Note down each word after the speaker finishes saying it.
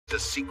a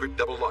secret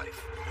double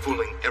life,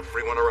 fooling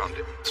everyone around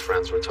him. His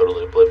friends were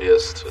totally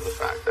oblivious to the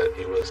fact that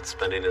he was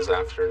spending his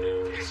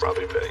afternoons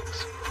robbing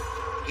banks.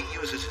 He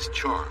uses his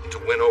charm to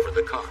win over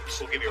the cops.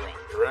 We'll give you wrong.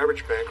 Your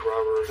average bank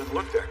robber doesn't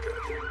look that good.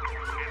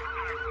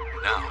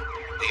 Now,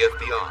 the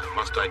FBI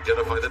must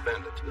identify the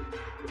bandit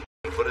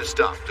and put a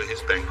stop to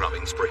his bank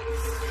robbing spree.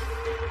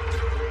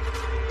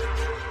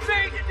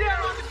 Stay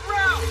down on the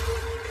ground!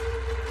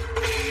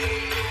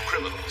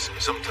 Criminals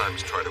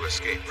sometimes try to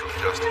escape from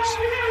justice.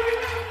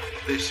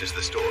 This is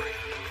the story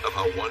of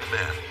how one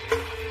man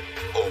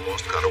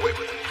almost got away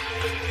with it.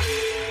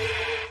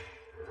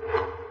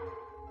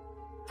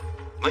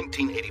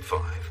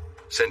 1985,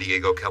 San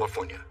Diego,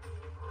 California.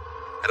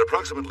 At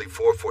approximately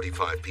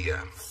 4:45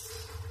 p.m.,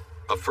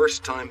 a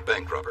first-time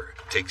bank robber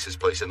takes his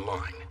place in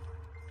line.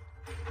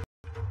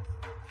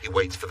 He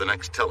waits for the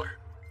next teller,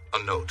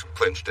 a note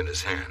clenched in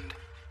his hand.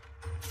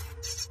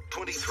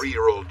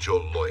 23-year-old Joe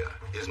Loya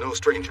is no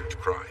stranger to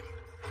crime.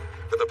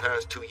 For the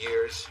past 2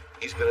 years,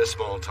 he's been a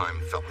small-time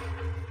felon.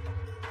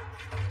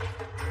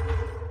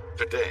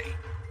 Today,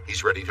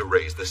 he's ready to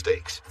raise the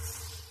stakes.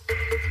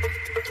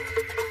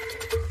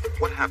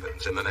 What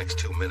happens in the next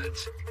 2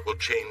 minutes will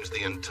change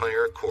the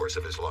entire course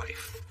of his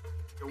life.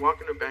 I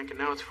walk into a bank and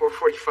now it's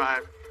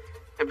 4:45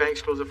 and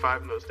banks close at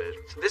 5 in those days.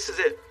 So this is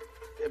it.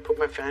 I put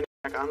my fanny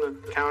back on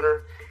the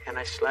counter and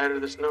I slather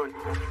this note.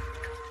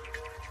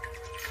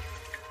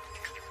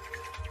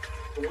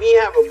 We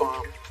have a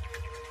bomb.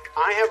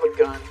 I have a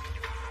gun.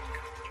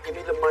 Give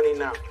me the money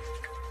now.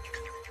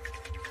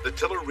 The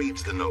teller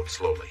reads the note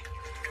slowly,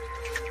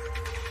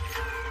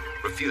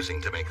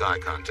 refusing to make eye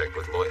contact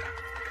with Loya.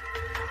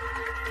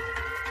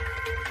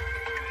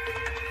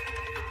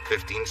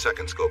 15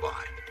 seconds go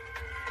by.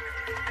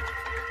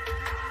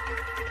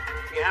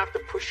 You have to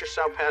push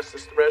yourself past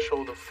this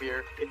threshold of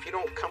fear. If you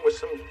don't come with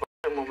some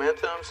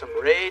momentum, some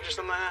rage or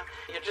something like that,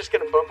 you're just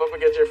going to bump up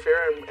against your fear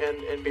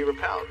and be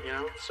repelled, you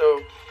know?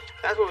 So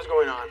that's what was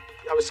going on.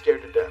 I was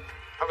scared to death.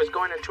 I was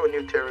going into a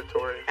new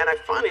territory. And I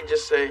finally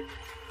just say,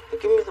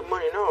 give me the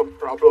money now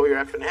or I'll blow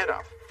your effing head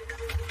off.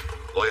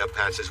 Loya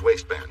pats his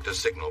waistband to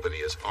signal that he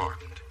is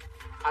armed.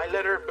 I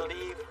let her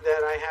believe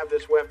that I have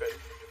this weapon,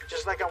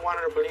 just like I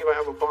wanted her to believe I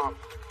have a bomb.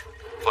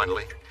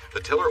 Finally, the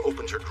teller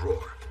opens her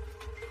drawer.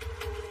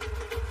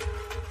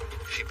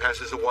 She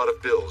passes a wad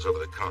of bills over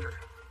the counter.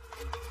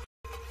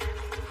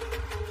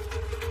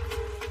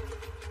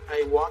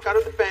 I walk out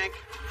of the bank,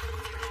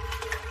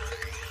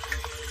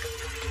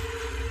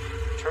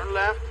 turn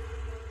left,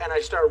 and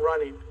I start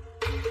running.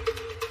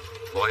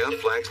 Loya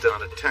flags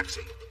down a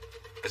taxi.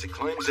 As he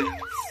climbs in,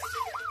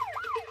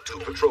 2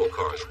 patrol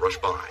cars rush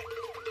by.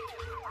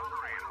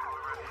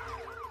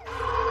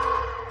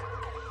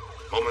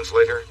 Moments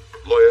later,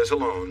 Loya is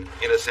alone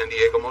in a San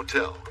Diego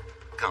motel.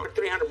 Count.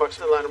 $300 is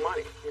a lot of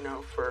money, you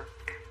know, for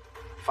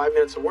 5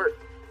 minutes of work.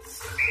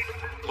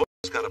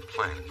 Loya's got a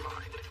plan in mind.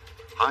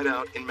 Hide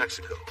out in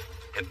Mexico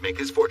and make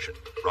his fortune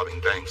robbing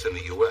banks in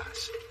the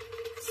U.S.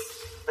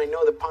 I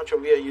know that Pancho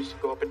Villa used to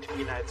go up into the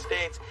United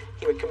States.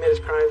 He would commit his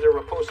crimes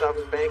over post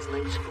office banks and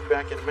then he'd scoot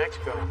back into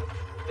Mexico.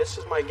 This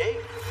is my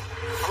game.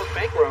 I'm a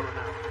bank robber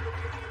now.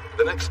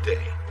 The next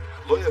day,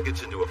 Loya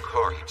gets into a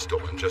car he'd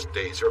stolen just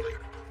days earlier.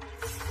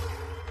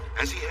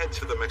 As he heads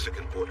for the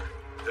Mexican border,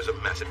 there's a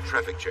massive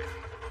traffic jam.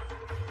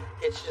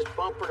 It's just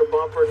bumper to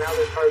bumper. Now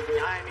there's cars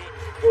behind me.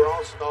 We're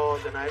all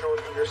stalled, and I don't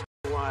understand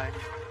why.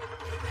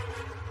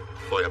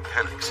 Loya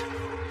panics.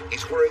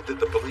 He's worried that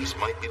the police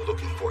might be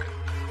looking for him.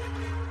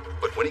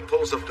 But when he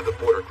pulls up to the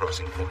border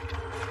crossing point,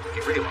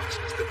 he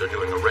realizes that they're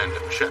doing a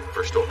random check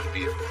for stolen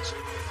vehicles.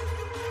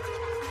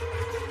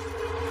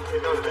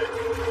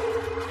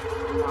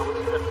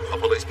 A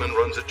policeman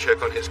runs a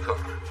check on his car.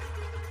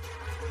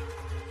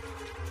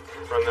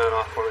 Run that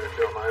off for me if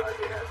you don't mind. I'd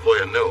be happy.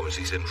 Loya knows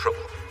he's in trouble.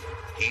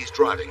 He's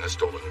driving a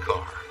stolen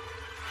car.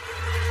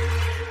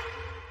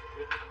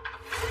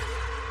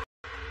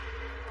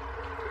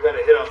 We got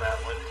a hit on that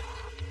one.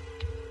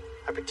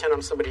 I pretend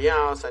I'm somebody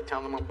else. I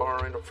tell them I'm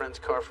borrowing a friend's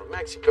car from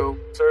Mexico.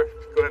 Sir,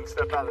 go ahead and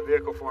step out of the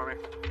vehicle for me.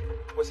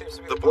 What seems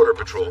to be The Border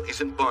Patrol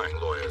isn't buying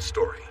Loya's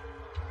story.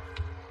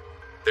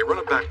 They run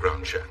a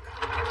background check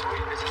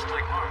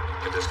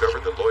and discover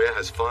that Loya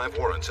has 5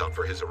 warrants out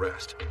for his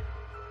arrest.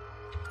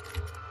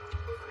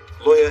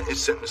 Loya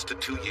is sentenced to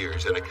 2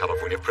 years in a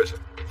California prison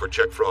for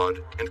check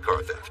fraud and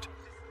car theft.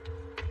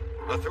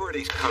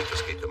 Authorities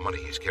confiscate the money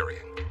he's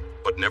carrying,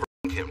 but never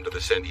link him to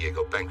the San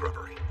Diego bank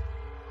robbery.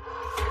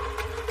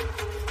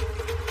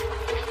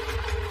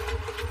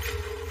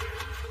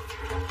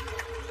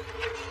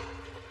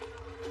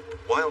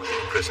 While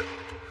in prison,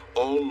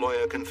 all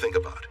Loya can think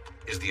about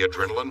is the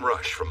adrenaline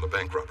rush from the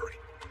bank robbery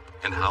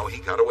and how he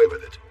got away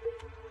with it.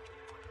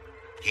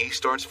 He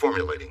starts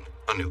formulating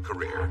a new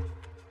career.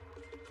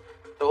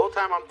 The whole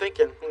time I'm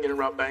thinking, I'm going to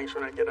rob banks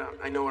when I get out.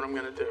 I know what I'm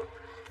going to do.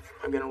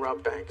 I'm going to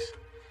rob banks.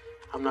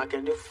 I'm not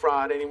going to do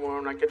fraud anymore.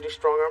 I'm not going to do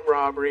strong-arm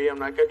robbery. I'm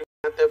not going to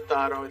do theft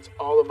auto. It's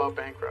all about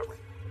bank robbery.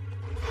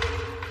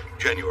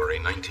 January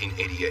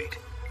 1988.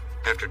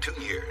 After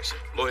 2 years,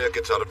 Loya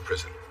gets out of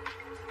prison.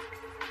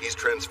 He's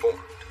transformed,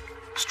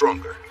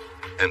 stronger,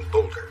 and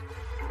bolder.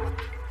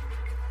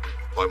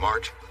 By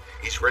March,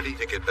 he's ready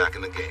to get back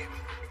in the game.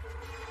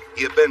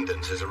 He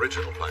abandons his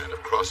original plan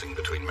of crossing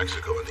between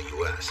Mexico and the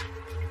U.S.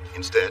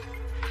 Instead,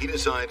 he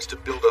decides to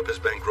build up his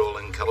bankroll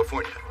in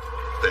California,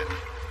 then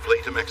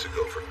flee to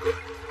Mexico for good.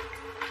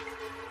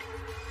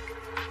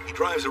 He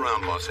drives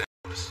around Los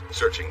Angeles,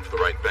 searching for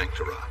the right bank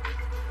to rob.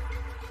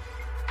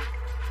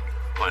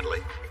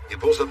 Finally, he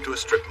pulls up to a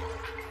strip mall.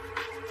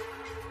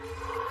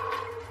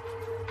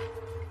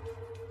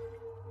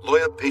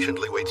 Loya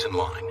patiently waits in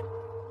line.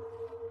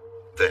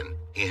 Then,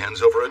 he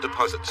hands over a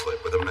deposit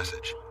slip with a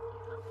message.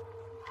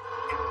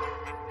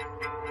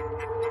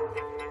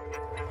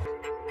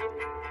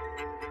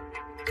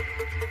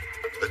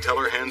 The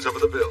teller hands over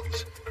the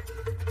bills.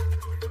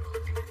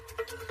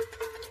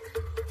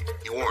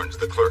 He warns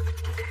the clerk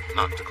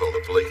not to call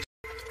the police.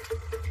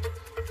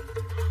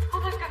 Oh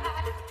my God.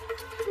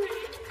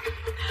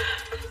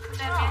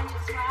 That man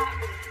just robbed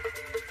me.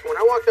 When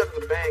I walked out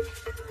of the bank,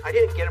 I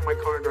didn't get in my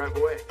car and drive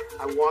away.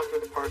 I walked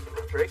through the parking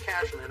lot very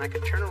casually, and I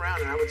could turn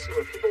around and I would see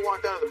when people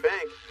walked out of the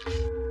bank,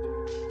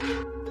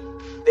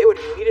 they would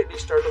immediately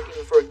start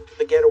looking for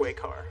the getaway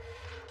car.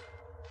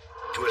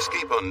 To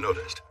escape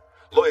unnoticed,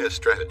 Loya's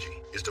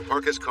strategy is to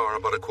park his car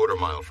about a quarter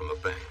mile from the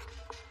bank.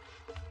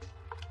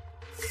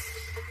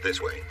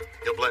 This way,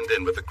 he'll blend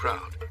in with the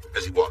crowd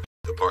as he walks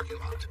through the parking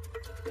lot.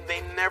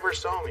 They never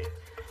saw me.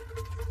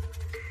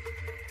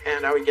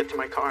 And I would get to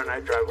my car and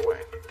I'd drive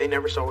away. They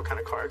never saw what kind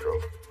of car I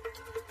drove.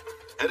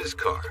 At his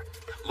car,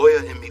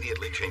 Loya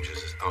immediately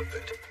changes his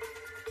outfit.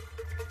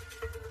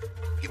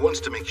 He wants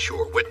to make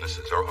sure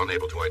witnesses are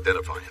unable to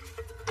identify him.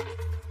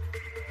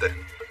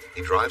 Then,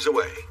 he drives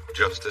away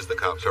just as the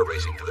cops are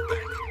racing to the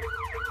bank.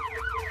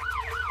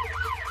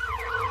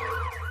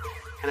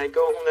 And I'd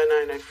go home that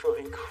night and I'd feel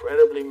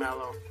incredibly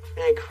mellow.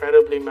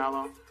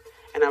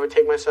 And I would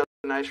take myself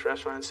to a nice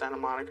restaurant in Santa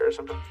Monica or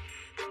something.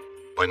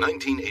 By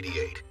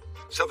 1988,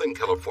 Southern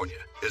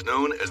California is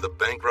known as the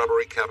bank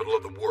robbery capital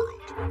of the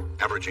world,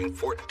 averaging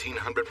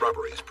 1,400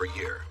 robberies per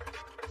year.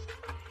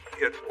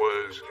 It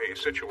was a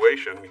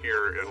situation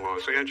here in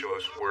Los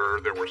Angeles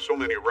where there were so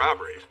many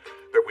robberies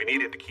that we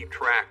needed to keep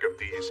track of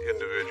these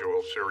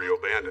individual serial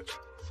bandits.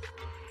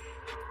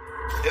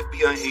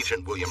 FBI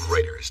agent William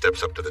Rader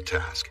steps up to the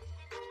task.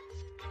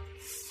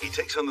 He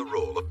takes on the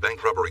role of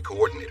bank robbery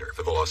coordinator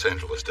for the Los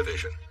Angeles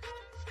division.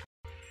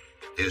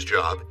 His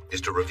job is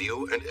to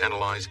review and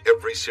analyze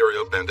every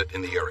serial bandit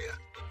in the area.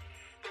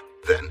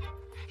 Then,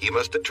 he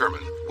must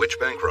determine which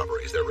bank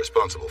robberies they're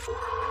responsible for.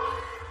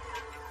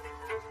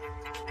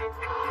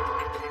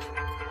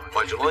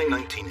 By July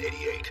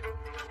 1988,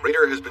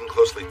 Rader has been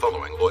closely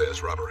following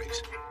Loya's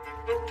robberies.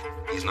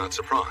 He's not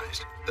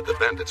surprised that the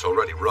bandits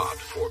already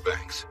robbed 4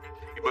 banks.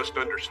 You must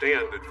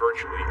understand that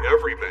virtually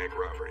every bank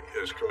robbery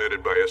is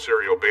committed by a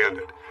serial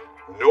bandit.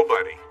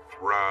 Nobody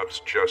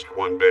robs just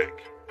one bank.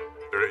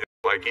 They're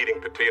like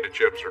eating potato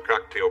chips or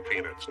cocktail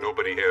peanuts.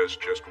 Nobody has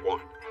just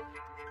one.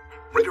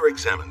 Rader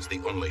examines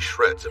the only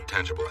shreds of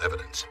tangible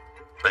evidence,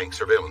 bank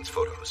surveillance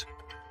photos.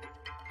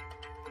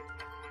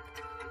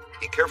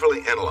 He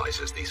carefully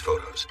analyzes these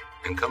photos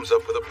and comes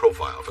up with a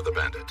profile for the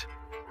bandit.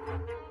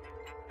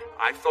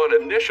 I thought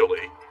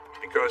initially,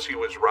 because he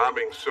was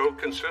robbing so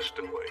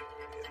consistently,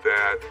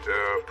 that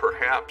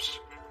perhaps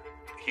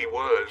he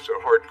was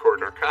a hardcore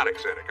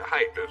narcotics addict, a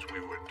hype,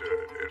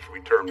 as we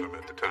termed them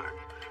at the time.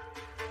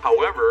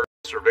 However,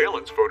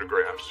 surveillance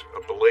photographs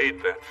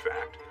belayed that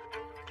fact.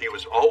 He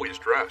was always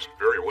dressed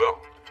very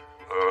well,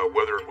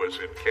 whether it was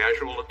in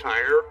casual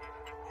attire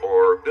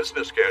or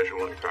business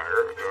casual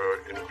attire,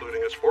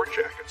 including a sport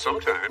jacket.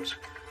 Sometimes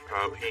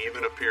he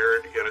even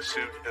appeared in a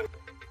suit. And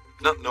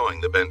not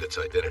knowing the bandit's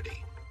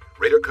identity,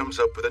 Rader comes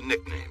up with a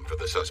nickname for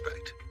the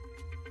suspect.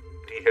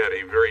 He had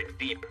a very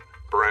deep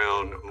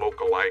brown,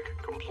 mocha-like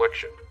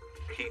complexion.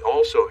 He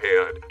also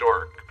had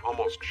dark,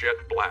 almost jet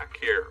black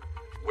hair,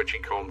 which he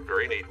combed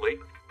very neatly.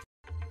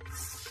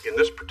 In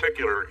this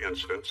particular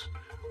instance,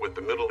 with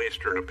the Middle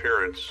Eastern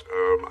appearance,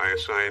 I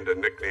assigned a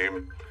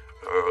nickname,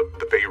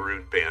 the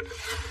Beirut Bandit.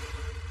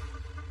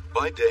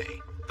 By day,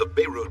 the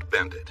Beirut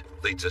Bandit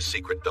leads a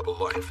secret double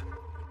life.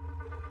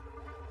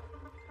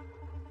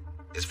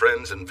 His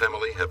friends and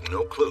family have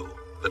no clue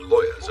that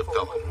Loya is a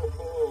felon.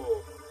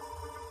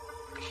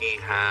 He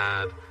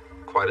had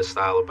quite a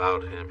style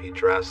about him. He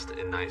dressed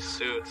in nice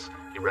suits.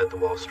 He read the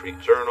Wall Street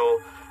Journal.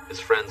 His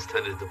friends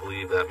tended to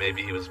believe that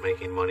maybe he was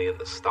making money in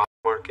the stock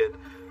market.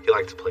 He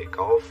liked to play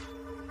golf.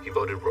 He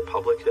voted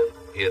Republican.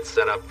 He had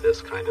set up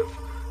this kind of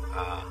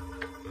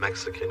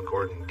Mexican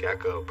Gordon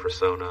Gekko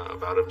persona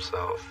about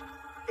himself.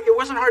 It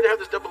wasn't hard to have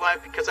this double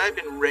life because I had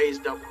been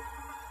raised double.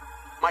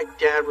 My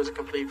dad was a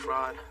complete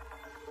fraud.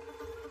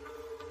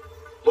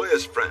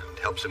 Loya's friend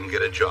helps him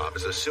get a job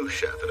as a sous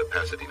chef at a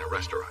Pasadena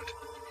restaurant.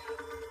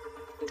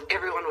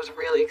 Everyone was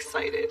really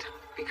excited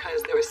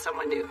because there was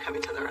someone new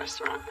coming to the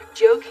restaurant.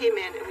 Joe came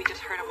in and we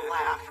just heard him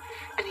laugh,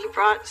 and he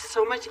brought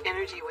so much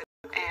energy with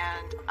him,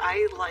 and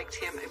I liked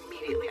him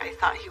immediately. I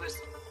thought he was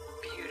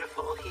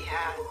beautiful. He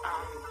had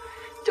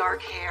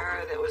dark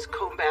hair that was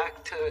combed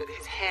back to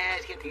his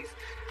head. He had these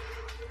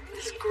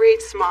this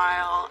great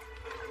smile.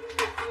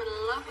 I'm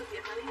in love with you,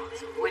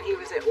 honey. When he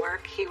was at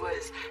work, he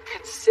was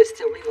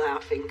consistently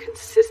laughing,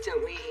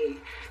 consistently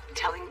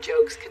telling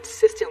jokes,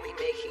 consistently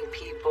making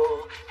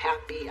people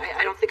happy.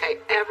 I don't think I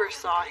ever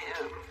saw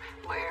him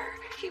where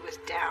he was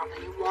down,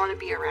 and you want to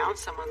be around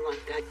someone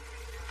like that.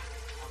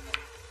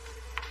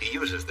 He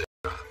uses this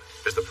job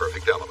as the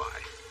perfect alibi.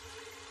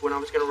 When I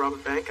was going to rob a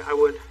bank, I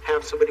would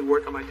have somebody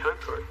work on my time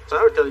card. So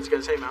I would tell these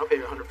guys, hey, man, I'll pay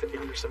you $150,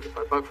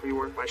 $175 for you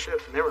work my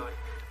shift. And they were like,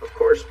 of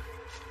course.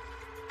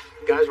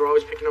 Guys were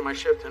always picking up my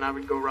shift, and I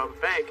would go rob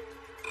a bank.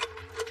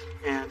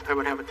 And I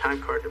would have a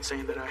time card that's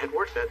saying that I had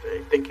worked that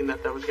day, thinking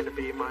that that was going to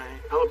be my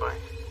alibi.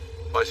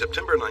 By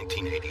September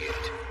 1988,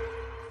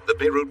 the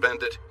Beirut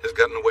bandit has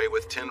gotten away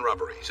with 10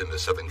 robberies in the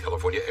Southern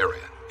California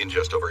area in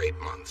just over 8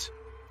 months.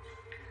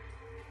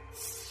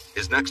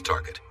 His next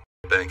target,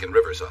 a bank in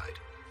Riverside.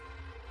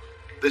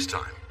 This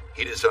time,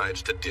 he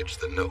decides to ditch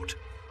the note.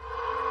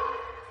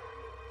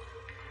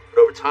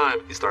 But over time,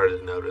 he started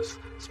to notice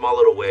small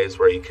little ways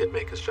where he could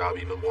make his job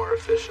even more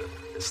efficient.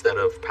 Instead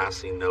of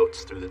passing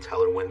notes through the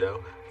teller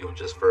window, he would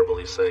just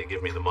verbally say,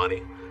 give me the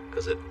money,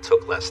 because it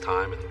took less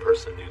time and the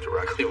person knew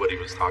directly what he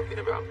was talking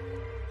about.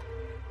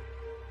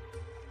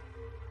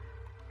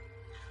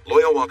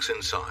 Loya walks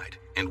inside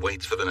and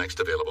waits for the next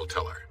available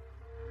teller.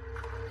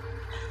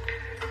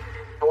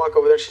 I walk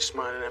over there, she's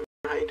smiling at me.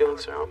 How you doing,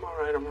 sir? I'm all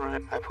right.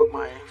 I put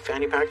my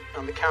fanny pack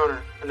on the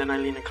counter, and then I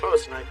lean in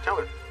close, and I tell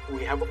her,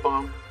 we have a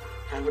bomb,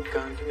 I have a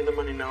gun, give me the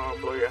money now, I'll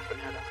blow your effing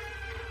head off.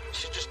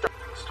 She just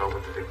started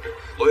with the big thing.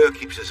 Loya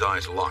keeps his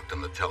eyes locked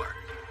on the teller.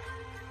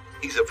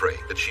 He's afraid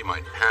that she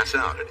might pass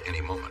out at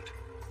any moment.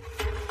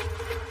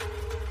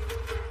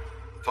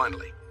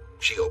 Finally,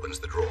 she opens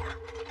the drawer.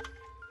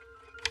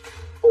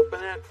 Open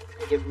it,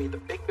 give me the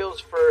big bills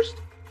first,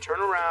 turn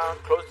around,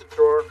 close the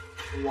drawer,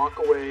 and walk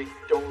away,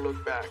 don't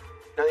look back.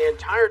 Now the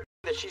entire time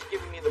that she's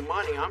giving me the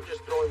money, I'm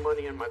just throwing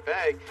money in my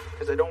bag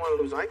because I don't want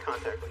to lose eye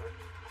contact with her.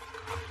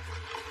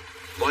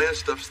 Loya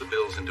stuffs the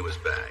bills into his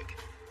bag.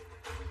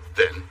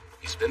 Then,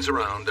 he spins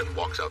around and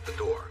walks out the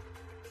door.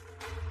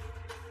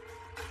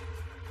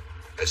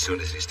 As soon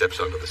as he steps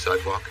onto the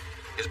sidewalk,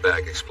 his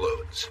bag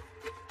explodes.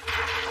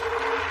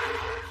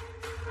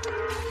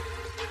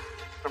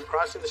 I'm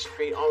crossing the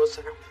street, all of a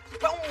sudden,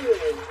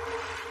 boom!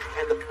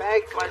 And the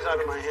bag flies out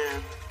of my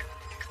hand.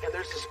 And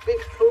there's this big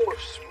plume of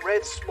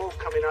red smoke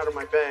coming out of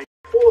my bag,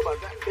 full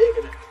about that big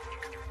in it.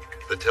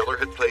 The teller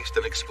had placed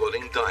an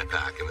exploding dye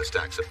pack in the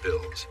stacks of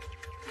bills.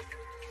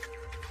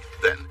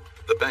 Then,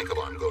 the bank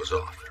alarm goes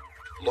off.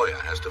 Loya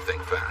has to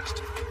think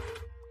fast.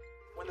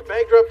 When the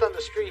bag dropped on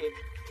the street,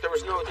 there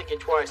was no thinking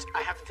twice.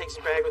 I have to take this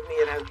bag with me.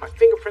 It has my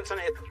fingerprints on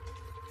it.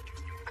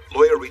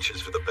 Loya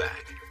reaches for the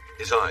bag.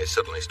 His eyes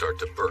suddenly start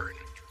to burn.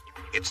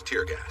 It's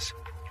tear gas.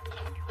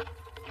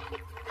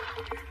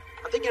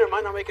 I'm thinking I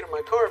might not make it in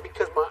my car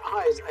because my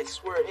eyes, I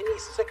swear, any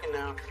second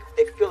now,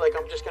 they feel like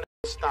I'm just going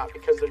to stop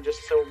because they're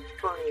just so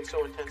burning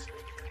so intensely.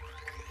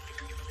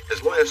 As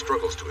Loya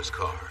struggles to his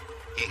car,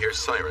 he hears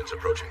sirens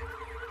approaching.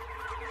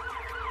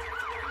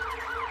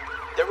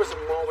 There was a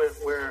moment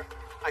where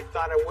I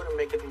thought I wouldn't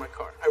make it to my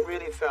car. I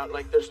really felt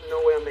like there's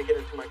no way I'm making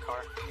it to my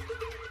car.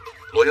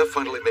 Loya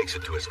finally makes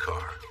it to his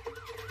car.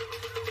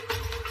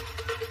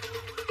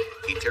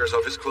 He tears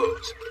off his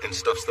clothes and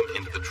stuffs them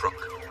into the trunk.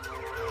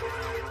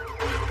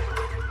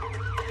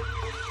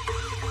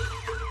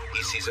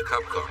 He sees a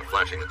cop car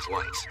flashing its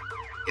lights.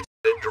 It's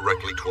headed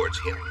directly towards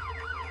him.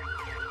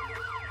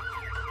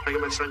 I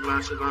get my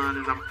sunglasses on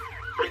and I'm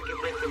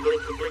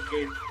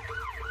blinking.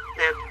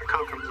 And a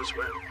cop comes this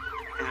way.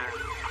 And I'm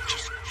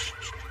just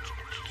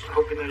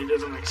hoping that he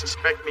doesn't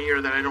suspect me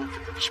or that I don't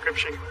fit the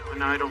description. And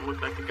now I don't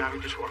look like the guy who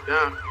just walked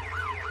out.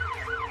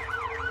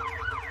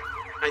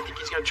 I think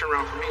he's going to turn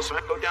around for me, so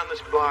I go down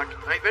this block.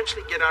 I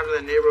eventually get out of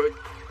that neighborhood,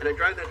 and I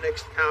drive to the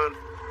next town.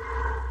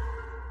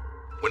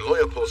 When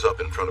Loya pulls up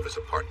in front of his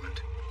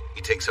apartment,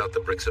 he takes out the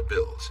bricks of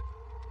bills.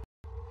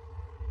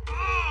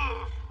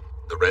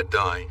 The red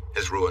dye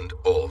has ruined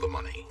all the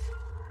money.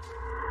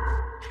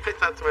 I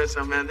thought to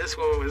myself, man, this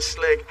woman was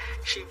slick.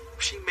 She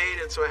made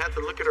it, so I had to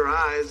look at her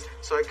eyes,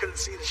 so I couldn't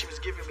see that she was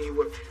giving me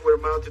what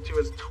amounted to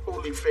as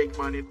totally fake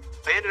money.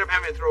 I ended up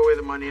having to throw away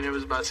the money, and it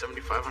was about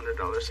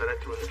 $7,500 that I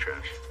threw in the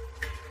trash.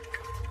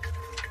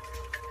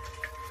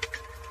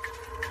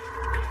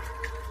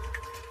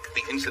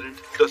 The incident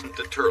doesn't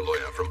deter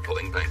Loya from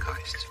pulling bank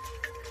heists.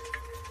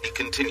 He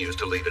continues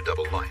to lead a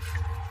double life.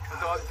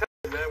 So I'll tell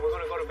you, man, we're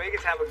going to go to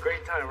Vegas, have a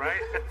great time,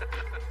 right?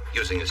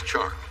 Using his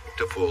charm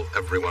to fool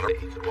everyone.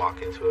 He could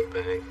walk into a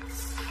bank,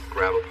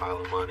 grab a pile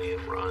of money,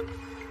 and run.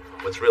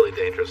 What's really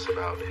dangerous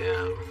about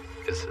him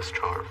is his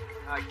charm.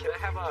 Can I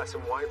have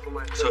some wine for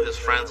my... So his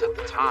friends at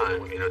the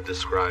time,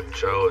 described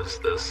Joe as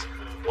this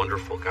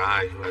wonderful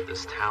guy who had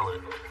this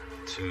talent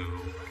to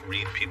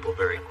read people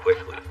very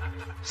quickly,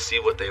 see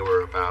what they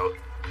were about,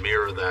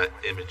 mirror that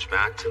image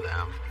back to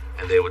them,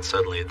 and they would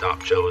suddenly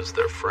adopt Joe as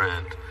their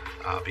friend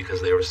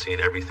because they were seeing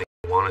everything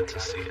they wanted to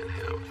see in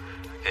him.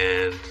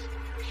 And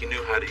he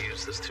knew how to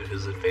use this to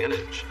his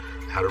advantage,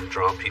 how to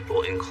draw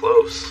people in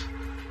close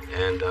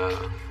and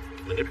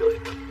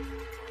manipulate them.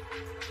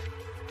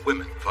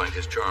 Women find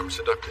his charm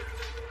seductive.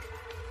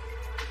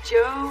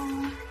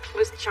 Joe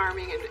was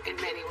charming in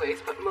many ways,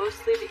 but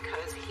mostly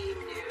because he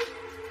knew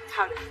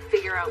how to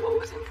figure out what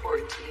was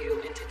important to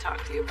you and to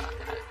talk to you about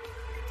that.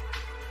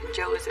 And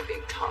Joe was a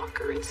big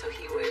talker, and so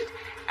he would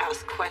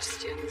ask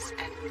questions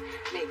and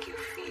make you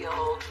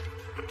feel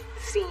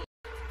seen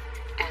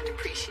and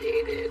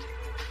appreciated.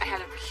 I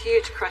had a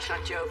huge crush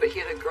on Joe, but he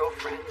had a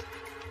girlfriend.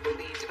 And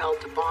we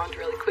developed a bond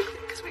really quickly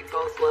because we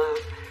both love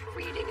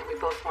reading and we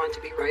both wanted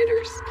to be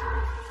writers.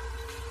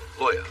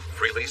 Loya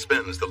freely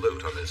spends the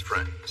loot on his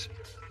friends.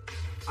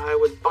 I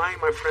was buying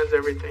my friends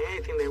everything,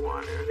 anything they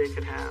wanted or they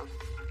could have.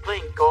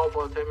 Playing golf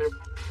all the time, and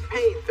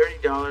paying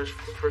 $30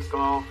 for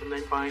golf, and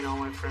then buying all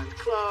my friends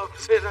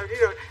clubs. And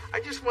I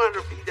just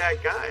wanted to be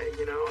that guy.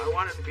 I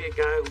wanted to be a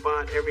guy who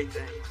bought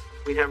everything.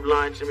 We'd have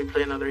lunch and we'd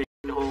play another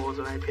 18 holes,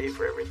 and I paid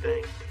for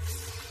everything.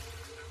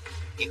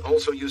 He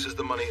also uses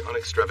the money on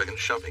extravagant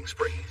shopping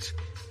sprees.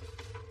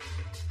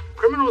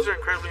 Criminals are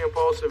incredibly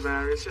impulsive,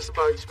 man. It's just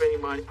about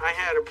spending money. I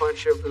had a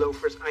bunch of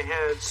loafers. I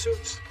had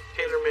suits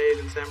tailor-made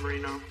in San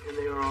Marino, and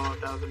they were all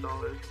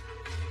 $1,000.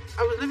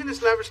 I was living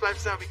this lavish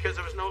lifestyle because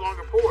I was no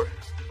longer poor.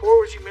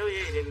 Poor was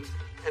humiliating,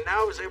 and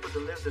now I was able to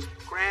live this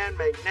grand,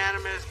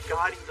 magnanimous,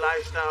 gaudy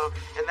lifestyle,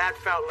 and that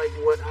felt like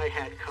what I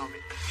had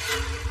coming.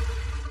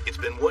 It's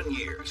been 1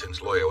 year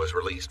since Loya was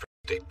released from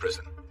state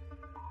prison.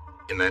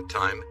 In that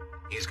time,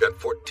 he's got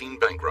 14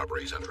 bank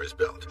robberies under his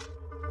belt.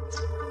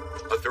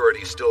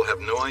 Authorities still have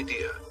no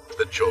idea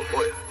that Joe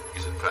Loya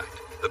is in fact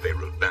the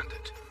Beirut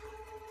Bandit.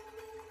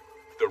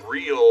 The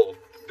real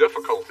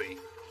difficulty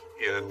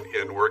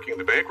in working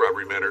the bank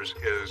robbery matters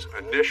is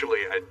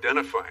initially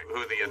identifying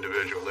who the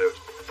individual is.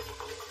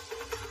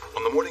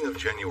 On the morning of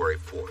January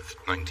 4th,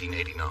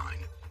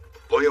 1989,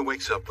 Loya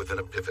wakes up with an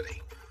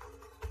epiphany.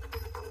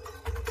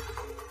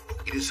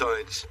 He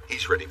decides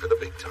he's ready for the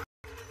big time.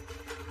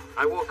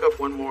 I woke up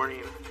one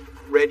morning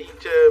ready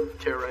to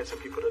terrorize some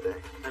people today.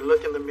 I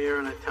look in the mirror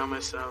and I tell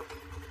myself,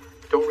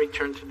 don't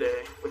return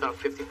today without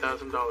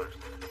 $50,000.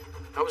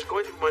 I was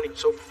going through money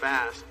so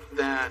fast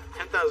that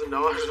 $10,000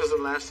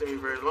 wasn't lasting me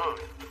very long.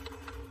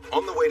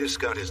 On the way to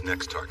scout his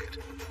next target,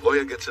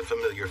 Loya gets a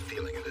familiar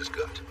feeling in his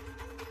gut.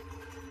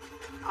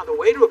 On the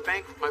way to a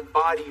bank, my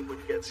body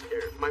would get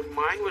scared. My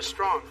mind was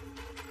strong,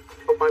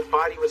 but my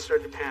body would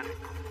start to panic.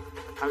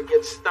 I would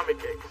get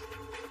stomach aches.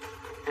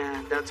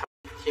 And that's how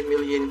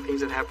humiliating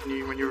things that happen to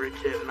you when you were a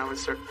kid. And I would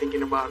start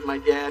thinking about my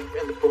dad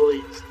and the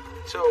bullies.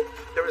 So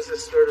there was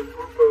this sort of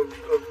group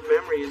of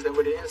memories that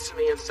would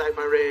instantly incite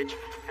my rage,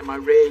 and my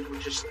rage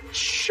would just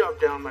shove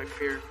down my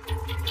fear.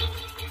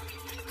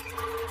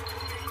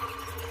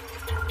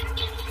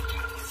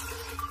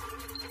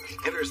 He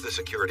enters the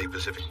Security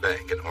Pacific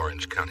Bank in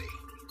Orange County.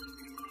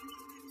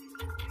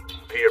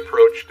 He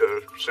approached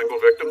a single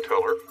victim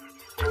teller.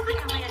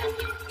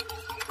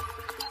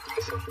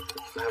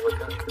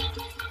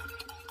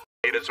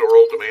 Made his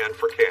oral demand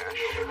for cash.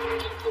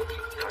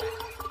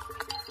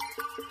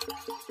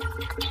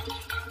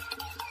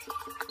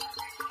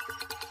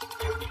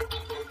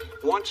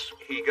 Once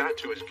he got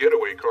to his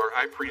getaway car,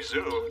 I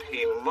presumed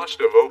he must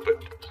have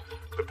opened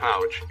the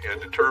pouch and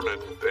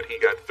determined that he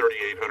got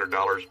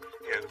 $3,800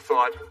 and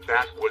thought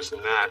that was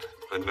not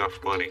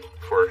enough money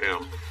for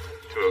him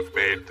to have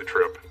made the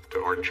trip to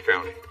Orange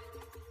County.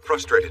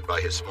 Frustrated by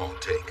his small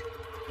take,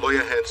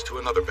 Loya heads to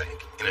another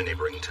bank in a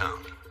neighboring town.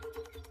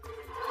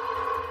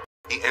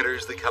 He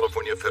enters the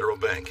California Federal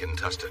Bank in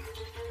Tustin.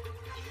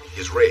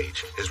 His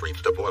rage has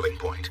reached a boiling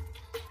point.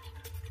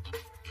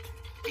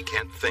 He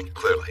can't think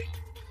clearly.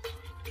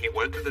 He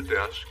went to the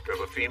desk of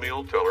a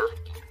female teller,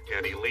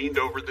 and he leaned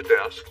over the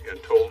desk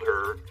and told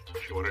her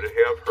she wanted to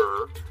have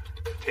her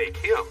take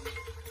him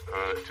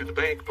to the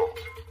bank vault.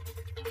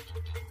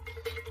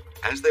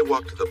 As they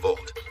walk to the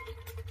vault,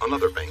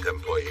 another bank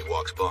employee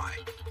walks by.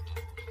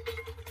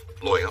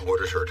 Loya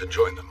orders her to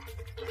join them.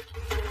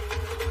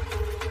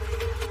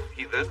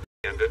 He then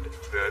demanded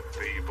that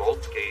the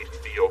vault gate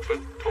be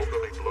open, told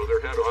them he'd blow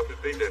their head off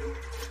if they didn't.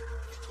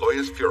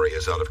 Loya's fury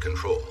is out of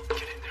control.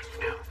 Get in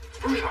there now.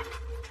 Hurry up.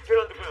 Get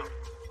on the ground.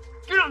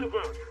 Get on the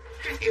ground.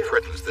 He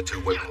threatens the two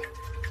women.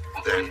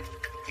 Then,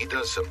 he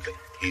does something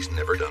he's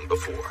never done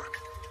before.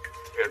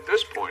 At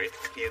this point,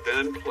 he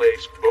then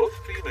placed both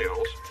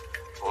females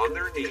on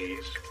their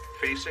knees,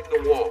 facing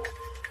the wall,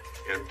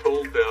 and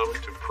told them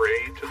to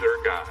pray to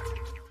their God.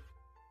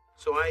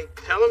 So I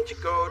tell them to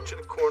go to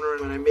the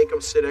corner, and I make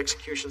them sit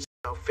execution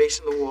style,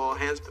 facing the wall,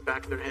 hands at the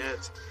back of their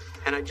heads,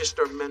 and I just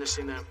start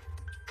menacing them.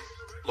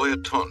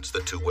 Loya taunts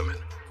the two women.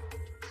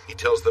 He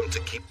tells them to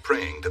keep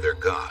praying to their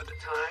God.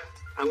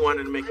 I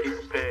wanted to make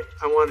people pay.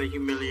 I wanted to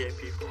humiliate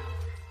people.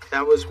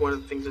 That was one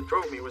of the things that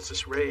drove me, was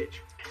this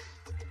rage.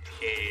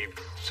 He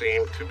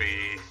seemed to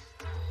be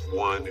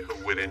one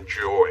who would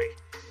enjoy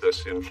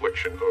this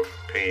infliction of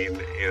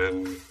pain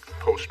and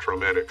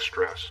post-traumatic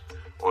stress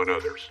on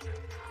others.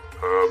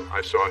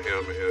 I saw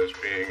him as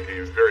being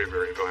a very,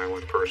 very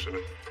violent person.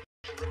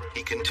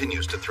 He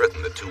continues to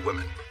threaten the two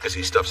women as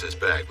he stuffs his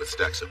bag with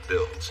stacks of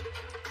bills.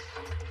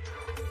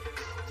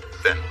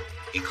 Then,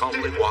 he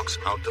calmly walks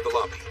out to the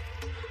lobby.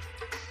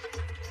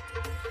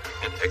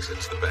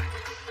 exits the bank.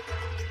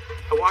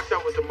 I walked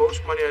out with the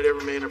most money I'd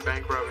ever made in a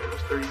bank robbery. It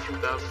was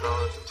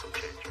 $32,000 and some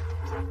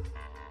change.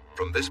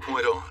 From this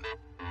point on,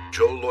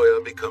 Joe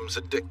Loya becomes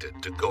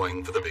addicted to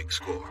going for the big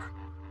score.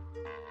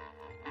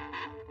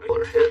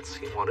 Miller hits,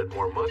 he wanted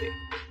more money.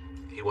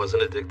 He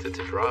wasn't addicted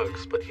to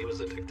drugs, but he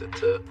was addicted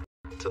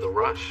to the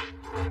rush.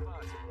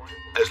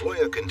 As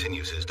Loya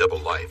continues his double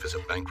life as a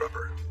bank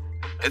robber,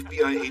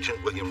 FBI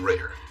agent William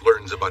Rader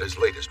learns about his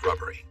latest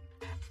robbery.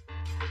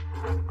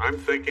 I'm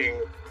thinking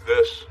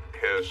this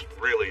has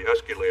really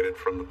escalated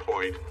from the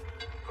point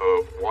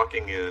of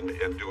walking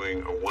in and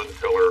doing a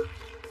one-teller,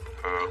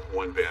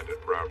 one-bandit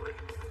robbery.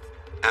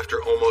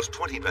 After almost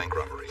 20 bank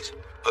robberies,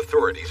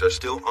 authorities are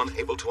still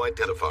unable to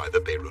identify the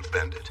Beirut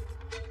bandit.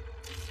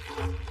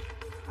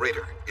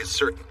 Rader is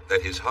certain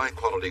that his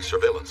high-quality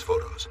surveillance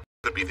photos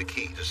could be the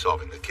key to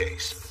solving the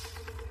case.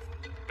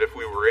 If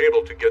we were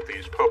able to get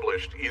these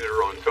published either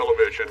on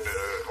television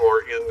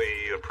or in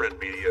the print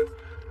media,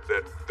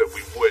 that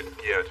we would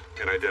get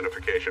an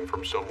identification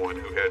from someone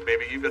who had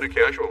maybe even a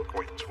casual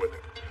acquaintance with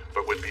him,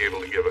 but would be able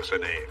to give us a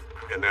name.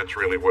 And that's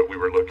really what we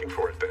were looking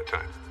for at that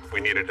time.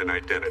 We needed an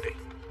identity.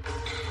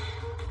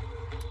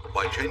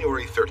 By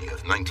January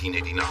 30th,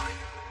 1989,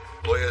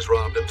 Loya's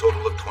robbed a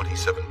total of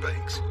 27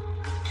 banks.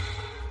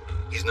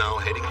 He's now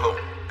heading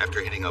home after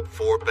hitting up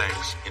 4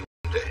 banks in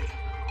one day.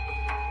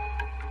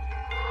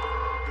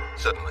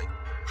 Suddenly,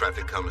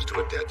 traffic comes to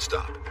a dead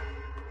stop.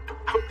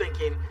 I'm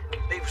thinking,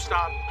 they've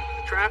stopped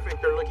traffic.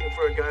 They're looking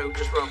for a guy who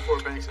just robbed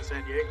 4 banks in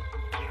San Diego.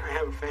 I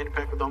have a fanny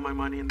pack with all my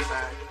money in the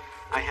bag.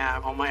 I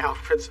have all my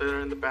outfits that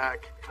are in the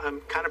back.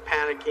 I'm kind of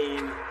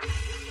panicking.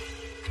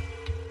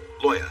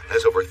 Loya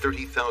has over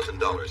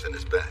 $30,000 in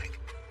his bag.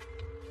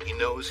 He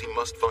knows he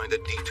must find a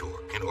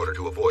detour in order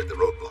to avoid the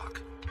roadblock.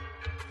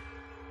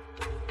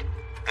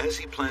 As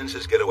he plans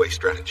his getaway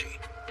strategy,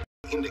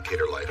 the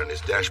indicator light on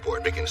his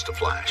dashboard begins to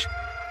flash.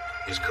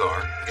 His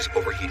car is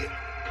overheating.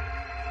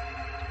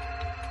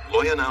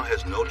 Loya now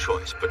has no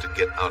choice but to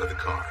get out of the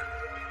car.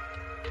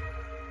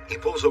 He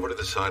pulls over to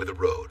the side of the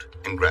road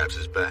and grabs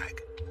his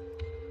bag.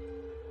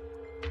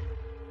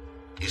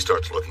 He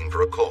starts looking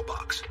for a call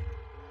box.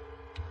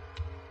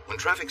 When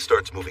traffic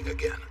starts moving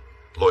again,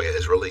 Loya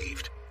is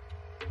relieved.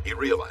 He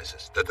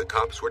realizes that the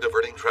cops were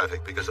diverting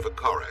traffic because of a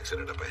car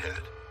accident up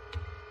ahead.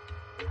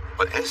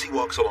 But as he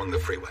walks along the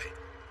freeway,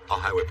 a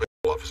highway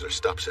patrol officer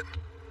stops him.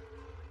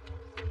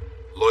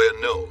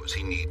 Loya knows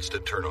he needs to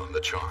turn on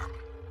the charm.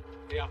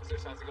 The officer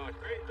sounds going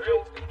great.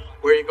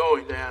 Where are you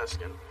going, they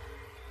ask. And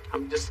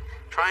I'm just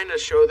trying to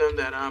show them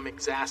that I'm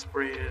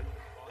exasperated,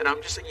 that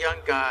I'm just a young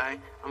guy,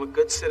 I'm a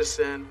good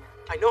citizen.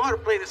 I know how to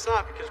play this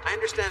off because I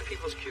understand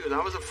people's cues. I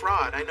was a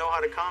fraud. I know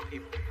how to con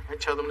people. I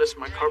tell them, listen,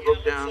 my car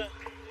broke down.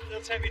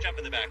 Let's have you jump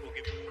in the back. We'll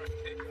give you.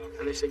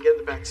 And they say, get in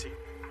the back seat.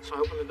 So I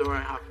open the door, I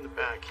hop in the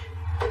back.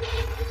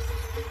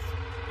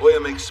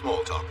 Loya makes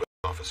small talk with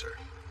the officer.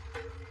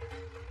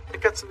 I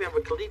got something of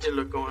a collegiate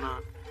look going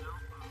on.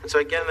 And so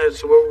I get in there,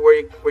 so where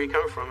you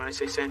coming from? And I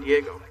say, San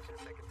Diego.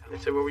 And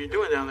they say, what were you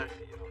doing down there?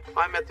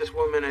 I met this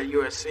woman at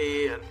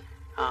USC, and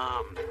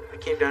I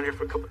came down here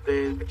for a couple of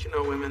days, but you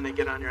know women, they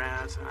get on your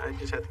ass, and I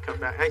just had to come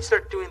back. I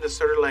start doing this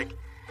sort of like,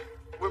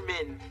 we're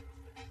men,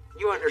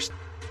 you understand.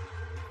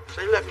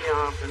 So they let me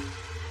off and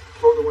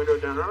roll the window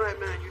down. All right,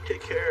 man, you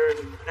take care.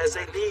 And as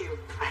they leave,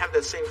 I have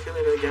that same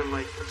feeling again,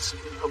 like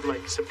of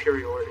like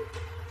superiority.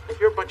 Like,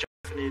 you're a bunch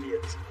of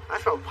idiots. I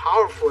felt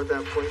powerful at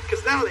that point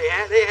because now they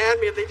had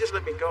me, and they just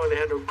let me go, and they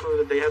had no clue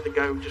that they had the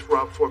guy who just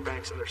robbed 4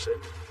 banks in their city.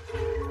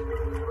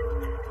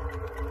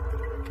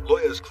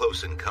 Loya's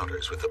close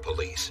encounters with the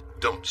police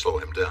don't slow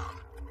him down.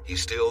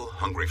 He's still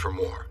hungry for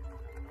more.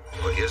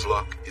 But his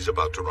luck is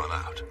about to run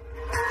out.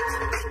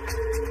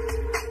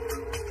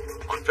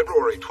 On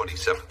February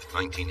 27th,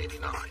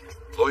 1989,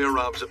 Loya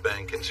robs a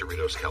bank in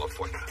Cerritos,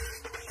 California.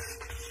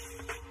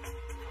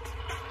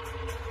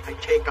 I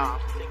take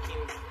off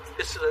thinking,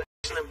 this is an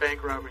excellent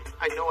bank robbery.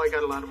 I know I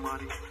got a lot of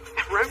money.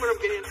 And right when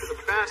I'm getting into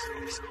the fast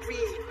lane, these 3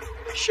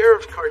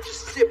 sheriff's cars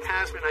just zip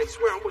past me, and I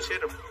swear I almost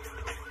hit them.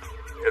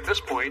 At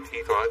this point,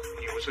 he thought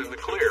he was in the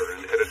clear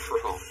and headed for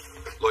home.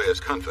 Loya's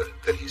confident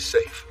that he's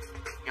safe.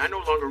 I no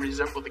longer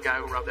resemble the guy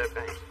who robbed that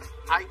bank.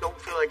 I don't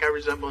feel like I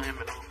resemble him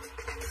at all.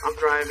 I'm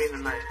driving a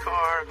nice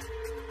car.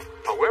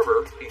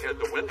 However, he had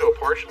the window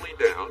partially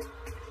down,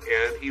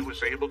 and he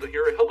was able to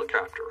hear a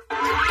helicopter.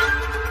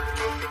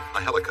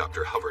 A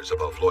helicopter hovers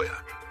above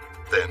Loya.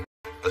 Then,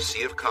 a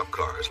sea of cop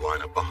cars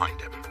line up behind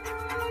him.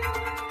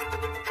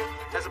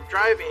 As I'm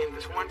driving,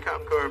 this one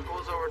cop car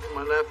pulls over to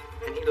my left,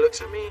 and he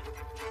looks at me,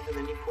 and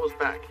then he pulls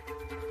back.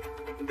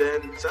 And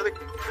then this other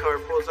car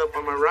pulls up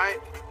on my right,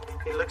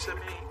 he looks at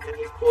me, and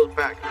he pulls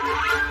back.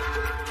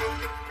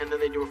 And then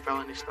they do a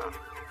felony stop.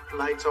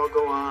 Lights all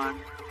go on,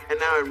 and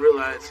now I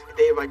realize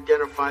they've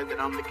identified that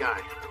I'm the guy.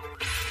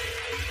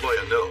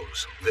 Loya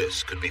knows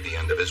this could be the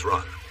end of his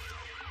run,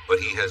 but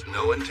he has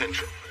no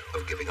intention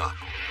of giving up.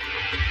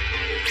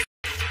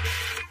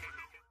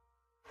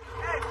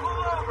 Hey, pull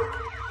over!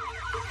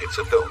 It's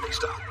a felony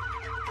stop.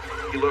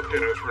 He looked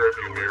in his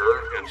rearview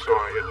mirror and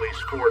saw at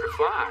least 4 to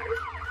 5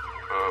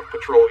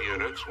 patrol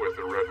units with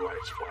the red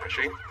lights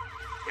flashing,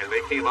 and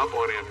they came up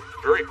on him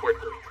very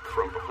quickly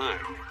from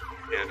behind,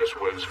 and this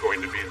was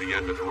going to be the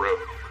end of the road.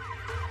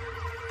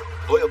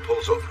 Loya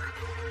pulls over.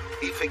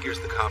 He figures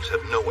the cops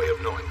have no way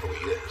of knowing who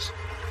he is.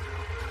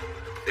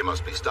 They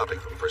must be stopping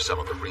him for some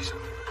other reason.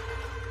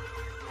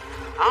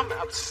 I'm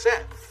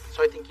upset,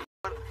 so I think, you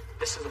know what?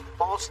 This is a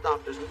false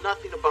stop. There's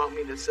nothing about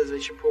me that says they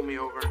should pull me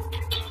over.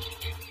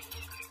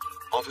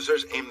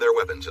 Officers aim their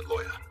weapons at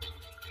Loya.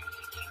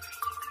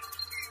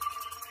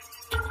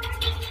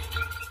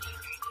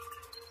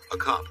 A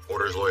cop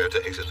orders Loya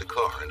to exit the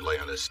car and lay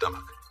on his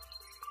stomach.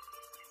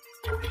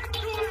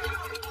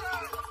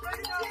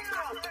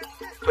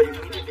 But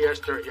immediately I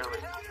start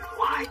yelling,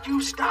 "Why'd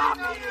you stop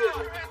me?"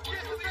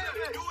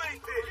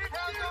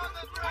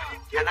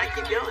 And I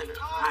keep yelling,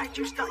 "Why'd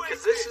you stop?"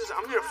 Because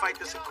I'm going to fight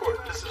this in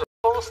court. This is a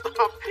false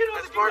stop.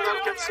 As far as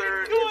I'm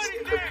concerned, it's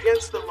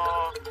against the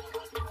law.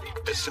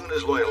 As soon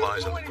as Loya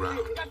lies on the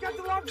ground,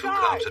 two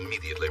cops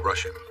immediately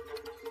rush him.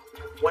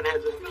 One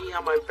has a knee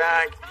on my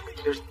back.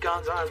 There's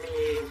guns on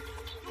me.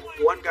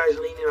 One guy's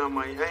leaning on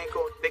my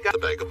ankle. They got the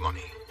bag of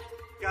money.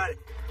 Got it.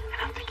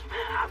 And I'm thinking,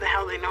 man, how the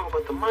hell they know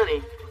about the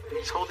money? And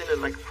he's holding it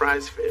like a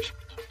prize fish.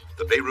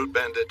 The Beirut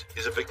bandit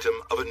is a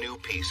victim of a new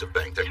piece of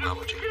bank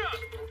technology.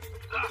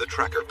 The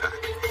tracker pack.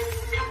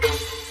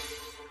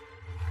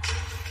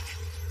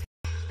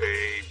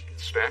 A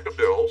stack of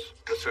bills,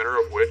 the center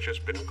of which has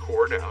been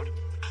cored out,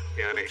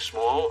 and a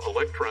small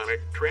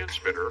electronic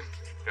transmitter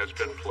has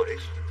been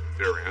placed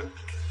therein.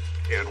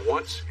 And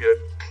once it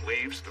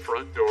leaves the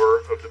front door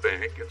of the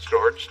bank, it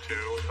starts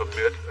to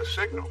emit a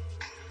signal.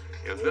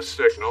 And this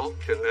signal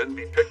can then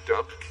be picked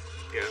up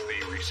in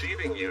the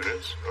receiving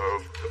units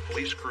of the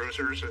police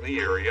cruisers in the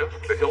area,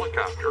 the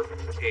helicopter,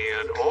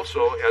 and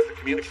also at the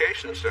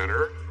communication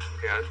center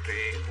at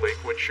the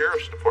Lakewood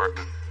Sheriff's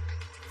Department.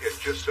 It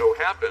just so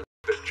happened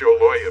that Joe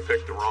Loya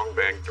picked the wrong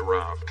bank to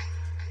rob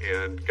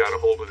and got a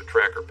hold of the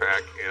tracker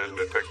pack, and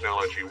the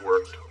technology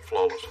worked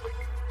flawlessly.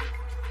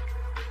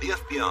 The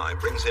FBI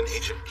brings in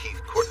Agent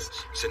Keith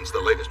Cordes, since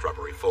the latest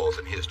robbery falls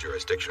in his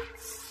jurisdiction.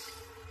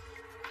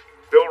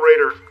 Bill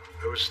Rader,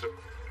 who's the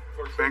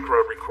bank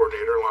robbery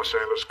coordinator in Los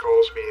Angeles,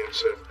 calls me and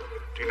said,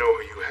 "Do you know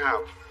who you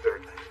have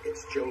there?"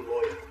 It's Joe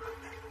Loya.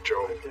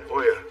 Joe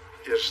Loya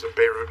is the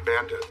Beirut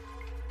bandit.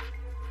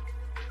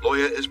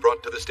 Loya is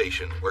brought to the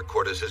station where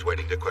Cordes is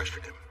waiting to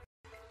question him.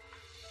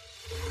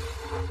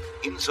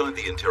 Inside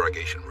the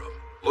interrogation room,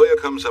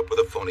 Loya comes up with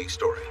a phony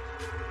story.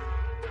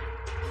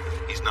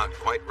 He's not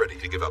quite ready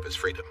to give up his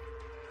freedom.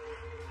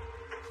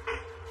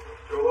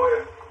 Joe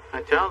Loya.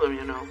 I tell them,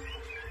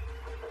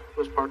 I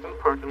was parked in the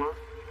parking lot,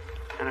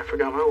 and I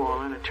forgot my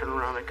wallet. I turn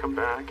around, I come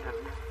back,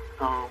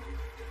 and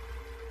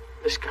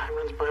this guy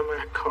runs by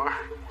my car,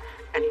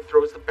 and he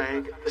throws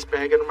this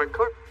bag under my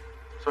car.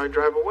 So I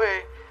drive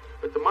away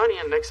with the money,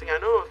 and next thing I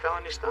know, a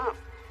felony stop.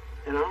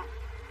 I didn't know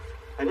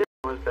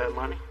it was bad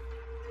money.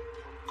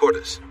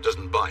 Cordes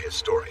doesn't buy his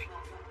story.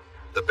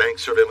 The bank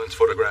surveillance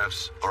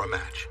photographs are a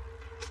match.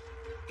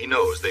 He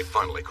knows they've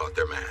finally caught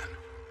their man.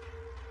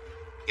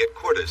 Yet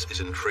Cordes is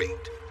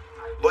intrigued.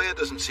 Loya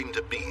doesn't seem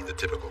to be the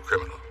typical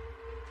criminal.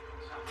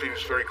 He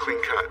was very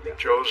clean-cut.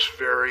 Joe's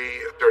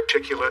very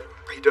articulate.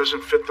 He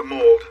doesn't fit the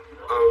mold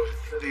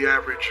of the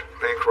average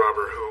bank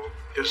robber who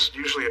is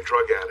usually a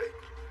drug addict.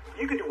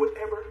 You can do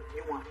whatever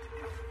you want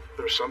to do.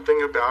 There's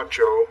something about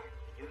Joe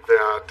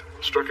that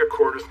struck a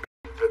chord with me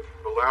that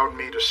allowed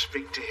me to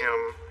speak to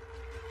him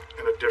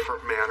in a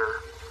different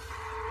manner.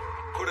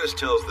 Cordes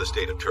tells the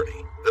state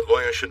attorney that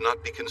Loya should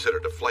not be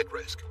considered a flight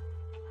risk.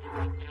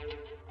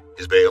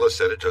 His bail is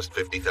set at just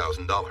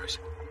 $50,000.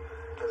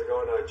 How's it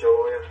going, Joe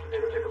Loya?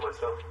 Need to pick up my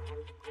stuff?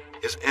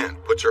 His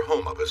aunt puts her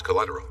home up as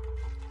collateral.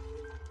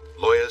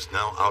 Loya's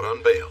now out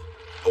on bail,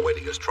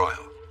 awaiting his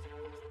trial.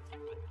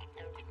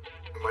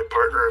 My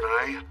partner and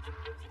I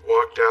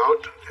walked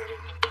out, and,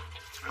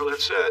 well,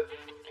 that's it.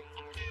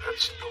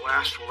 That's the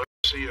last we'll ever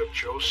see of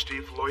Joe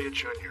Steve Loya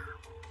Jr.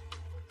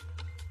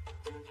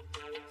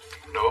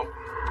 No.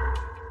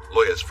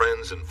 Loya's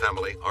friends and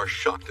family are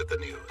shocked at the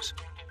news.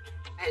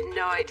 I had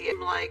no idea.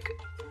 I'm like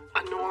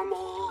a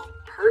normal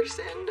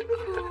person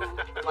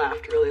who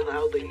laughed really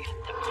loudly.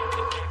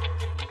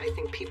 I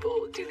think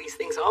people do these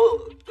things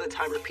all the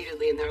time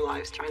repeatedly in their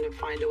lives, trying to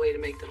find a way to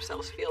make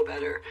themselves feel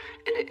better,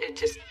 and it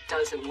just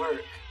doesn't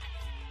work.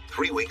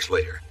 3 weeks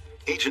later,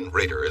 Agent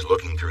Rader is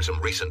looking through some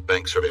recent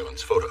bank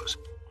surveillance photos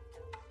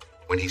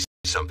when he sees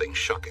something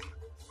shocking.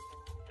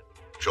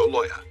 Joe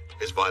Loya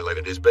has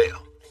violated his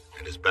bail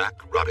and is back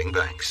robbing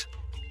banks.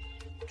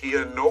 He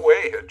in no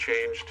way had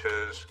changed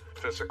his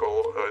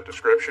physical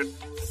description.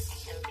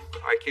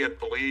 I can't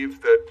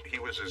believe that he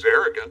was as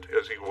arrogant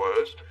as he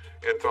was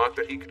and thought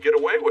that he could get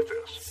away with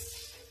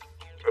this.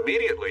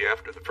 Immediately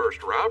after the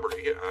first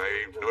robbery,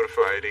 I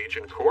notified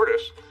Agent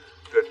Cordes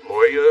that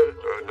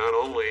Loya not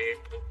only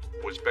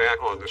was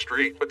back on the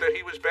street, but that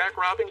he was back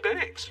robbing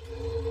banks.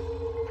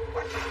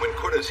 When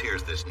Cordes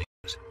hears this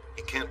news,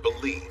 he can't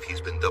believe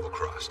he's been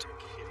double-crossed.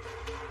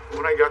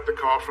 When I got the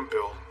call from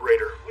Bill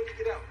Rader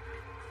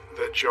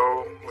that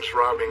Joe was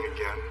robbing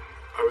again,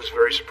 I was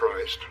very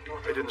surprised.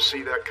 I didn't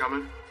see that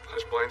coming. I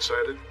was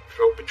blindsided,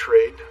 felt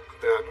betrayed,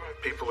 that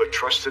people had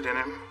trusted in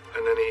him,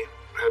 and then he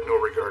had no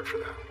regard for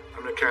that.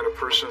 I'm the kind of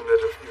person that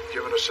if you've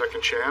given a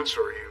second chance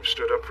or you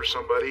stood up for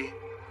somebody,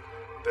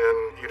 then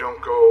you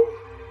don't go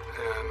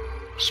and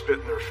spit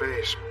in their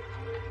face.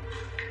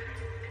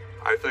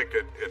 I think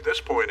at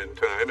this point in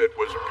time, it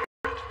was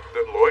apparent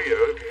that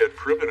Loya had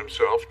proven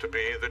himself to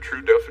be the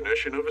true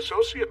definition of a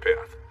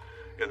sociopath.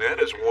 And that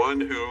is one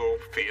who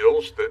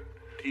feels that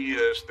he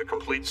is the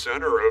complete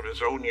center of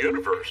his own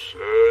universe,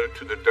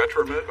 to the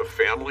detriment of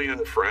family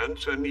and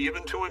friends, and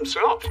even to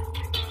himself.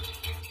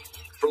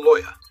 For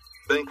Loya,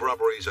 bank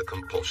robbery is a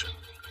compulsion,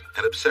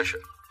 an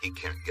obsession he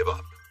can't give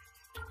up.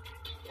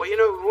 Well, you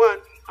know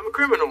what? I'm a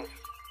criminal.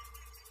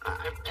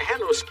 I had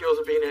no skills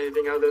of being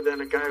anything other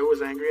than a guy who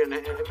was angry, and I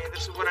mean,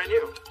 this is what I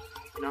knew.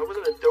 You know, I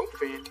wasn't a dope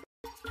fiend,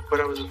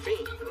 but I was a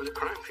fiend. I was a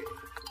crime fiend.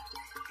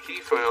 He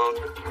found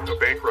a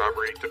bank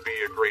robbery to be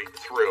a great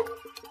thrill.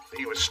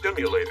 He was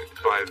stimulated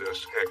by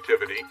this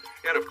activity,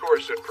 and of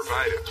course it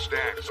provided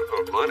stacks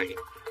of money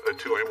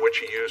to him, which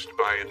he used to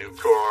buy a new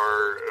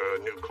car,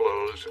 new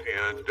clothes,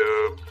 and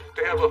to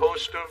have a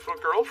host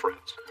of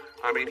girlfriends.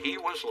 I mean, he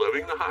was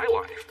living the high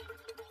life.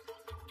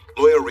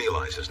 Loya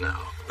realizes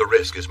now the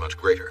risk is much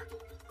greater.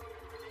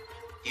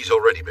 He's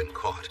already been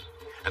caught,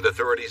 and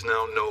authorities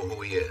now know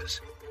who he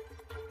is.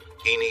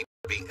 He needs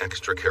to be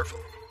extra careful.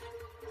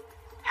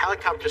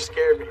 Helicopter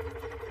scared me.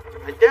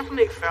 I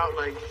definitely felt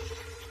like,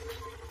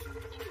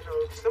 you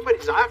know,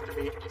 somebody's after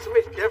me.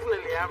 Somebody's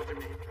definitely after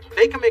me.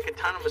 They can make a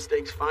ton of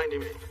mistakes finding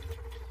me.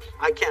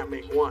 I can't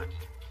make one.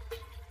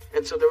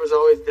 And so there was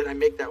always, did I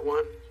make that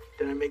one?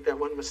 Did I make that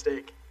one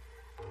mistake?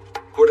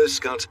 Cortez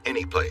scouts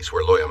any place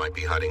where Loya might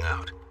be hiding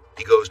out.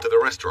 He goes to the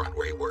restaurant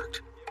where he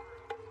worked.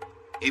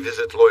 He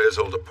visits Loya's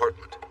old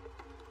apartment.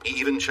 He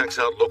even checks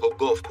out local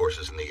golf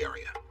courses in the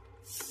area.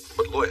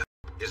 But Loya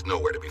is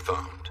nowhere to be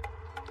found.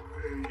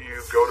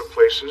 You go to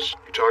places,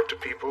 you talk to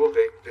people,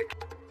 they...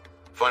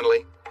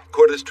 Finally,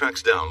 Cortez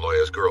tracks down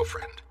Loya's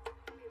girlfriend.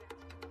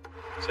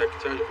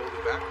 Secretary, hold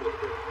it back a little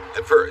bit.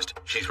 At first,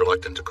 she's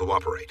reluctant to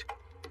cooperate.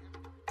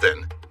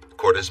 Then,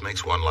 Cortez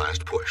makes one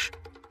last push.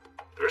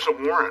 There's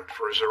a warrant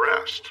for his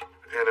arrest,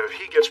 and if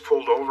he gets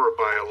pulled over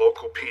by a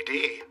local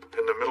PD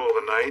in the middle of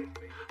the night,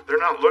 they're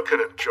not looking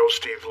at Joe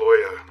Steve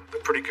Loya, the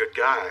pretty good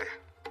guy.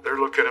 They're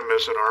looking at him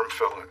as an armed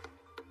felon,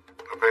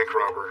 a bank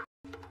robber,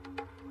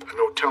 and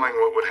no telling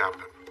what would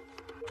happen.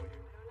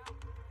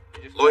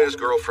 Loya's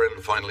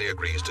girlfriend finally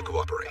agrees to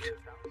cooperate.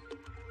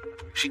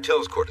 She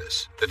tells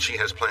Cortez that she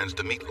has plans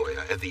to meet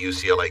Loya at the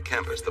UCLA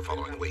campus the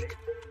following week.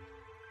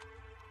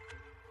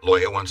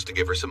 Loya wants to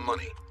give her some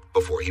money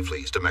before he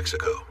flees to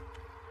Mexico.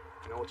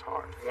 You know, it's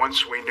hard.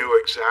 Once we knew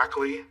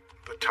exactly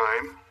the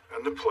time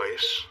and the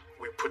place,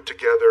 we put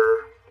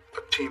together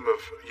a team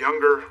of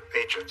younger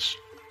agents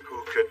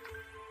who could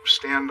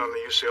stand on the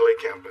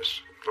UCLA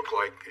campus, look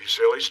like a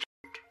UCLA student.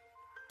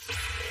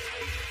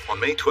 On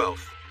May 12,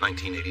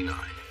 1989,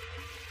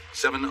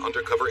 7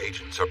 undercover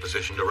agents are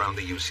positioned around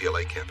the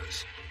UCLA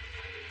campus.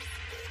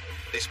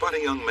 They spot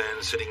a young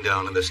man sitting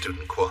down in the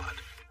student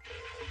quad.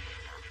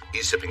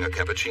 He's sipping a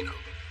cappuccino,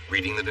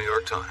 reading the New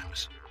York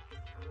Times.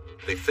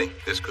 They think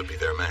this could be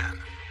their man.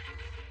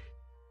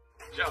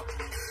 Joe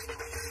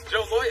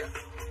Loya.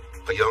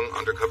 A young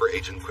undercover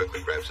agent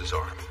quickly grabs his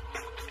arm.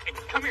 Hey,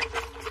 come here.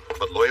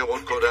 But Loya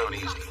won't go down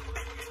easy.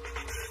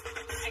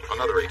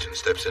 Another agent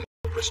steps in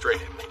to restrain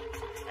him.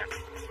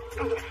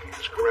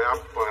 He's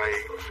grabbed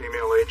by a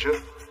female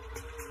agent.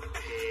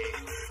 He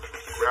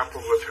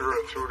grappled with her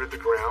and threw her to the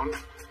ground.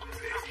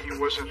 He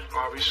wasn't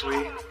obviously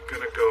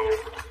going to go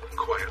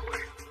quietly.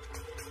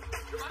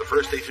 The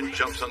first agent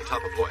jumps on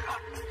top of Loya,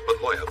 but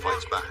Loya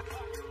fights back.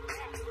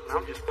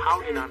 I'm just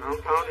pounding on him.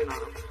 I'm pounding on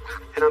him.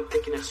 And I'm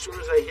thinking as soon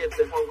as I hit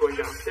them, I'm going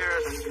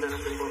downstairs. I'm going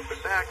to go up the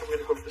back. I'm going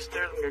to go up the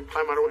stairs. I'm going to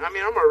climb out of the way. I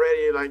mean, I'm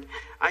already, like,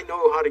 I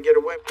know how to get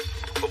away.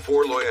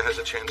 Before Loya has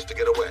a chance to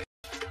get away,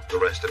 the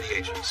rest of the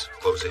agents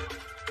close in.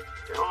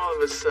 And all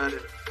of a sudden,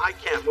 I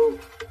can't move.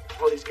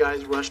 All these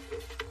guys rushed me.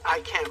 I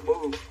can't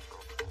move.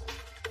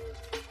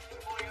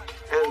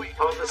 And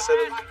all of a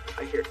sudden,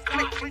 I hear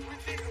click, click.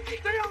 Stay on the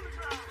ground.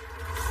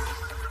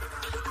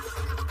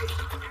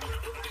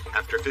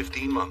 After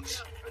 15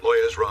 months,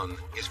 Loya's run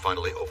is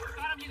finally over.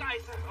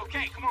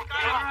 Okay, come on.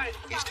 All right.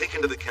 He's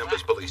taken to the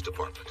campus police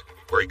department,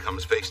 where he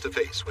comes face to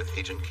face with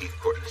Agent Keith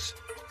Cortez.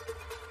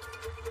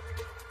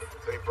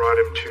 They brought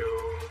him to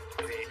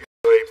the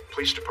UCLA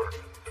police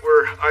department,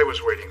 where I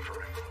was waiting for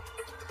him.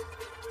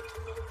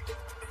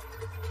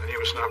 And he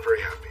was not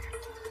very happy.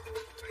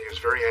 He was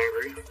very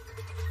angry,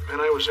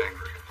 and I was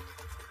angry.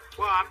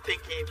 Well, I'm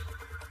thinking,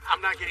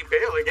 I'm not getting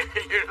bail again.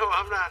 You know,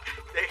 I'm not.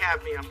 They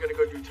have me. I'm going to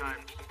go do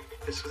time.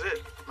 This was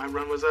it. My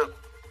run was up.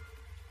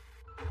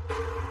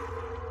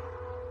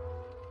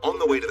 On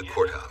the way to the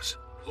courthouse,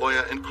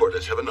 Loya and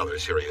Cortez have another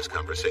serious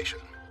conversation.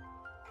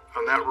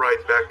 On that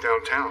ride back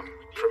downtown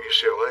from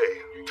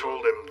UCLA,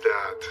 told him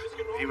that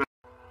even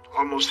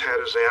almost had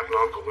his aunt and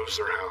uncle lose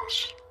their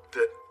house,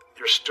 that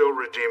you're still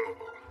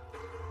redeemable.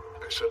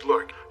 I said,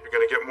 look, you're You're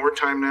going to get more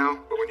time now,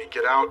 but when you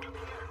get out,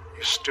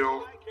 you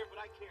still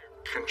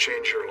can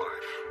change your life.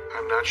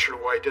 I'm not sure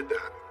why I did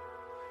that,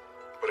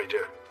 but I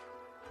did.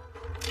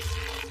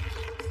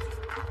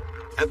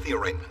 At the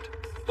arraignment,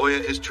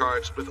 Loya is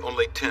charged with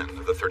only 10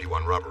 of the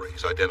 31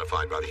 robberies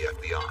identified by the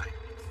FBI.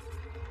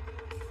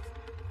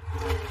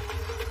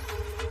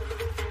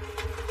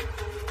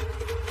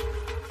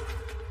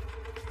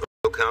 The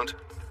total count,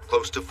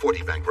 close to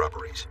 40 bank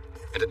robberies,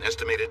 and an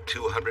estimated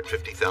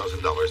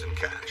 $250,000 in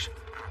cash.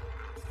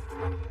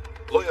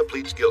 Loya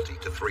pleads guilty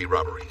to 3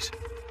 robberies.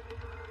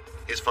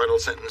 His final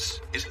sentence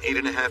is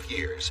 8.5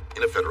 years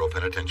in a federal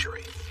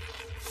penitentiary.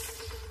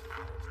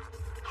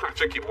 I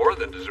think he more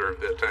than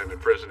deserved that time in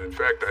prison. In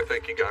fact, I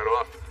think he got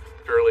off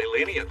fairly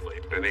leniently.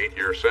 An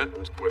 8-year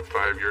sentence with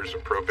 5 years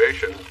of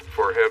probation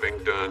for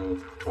having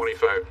done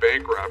 25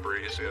 bank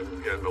robberies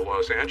in the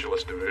Los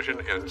Angeles division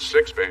and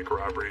 6 bank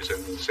robberies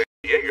in San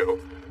Diego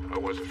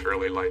was a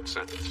fairly light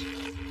sentence.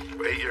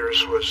 8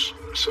 years was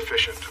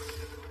sufficient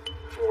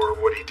for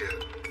what he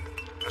did.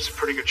 That's a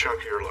pretty good chunk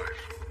of your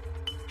life.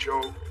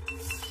 Joe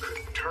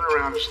could turn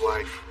around his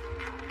life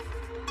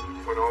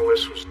when all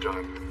this was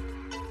done.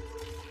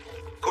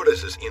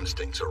 Cortez's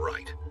instincts are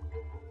right.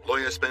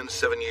 Loya spends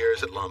 7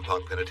 years at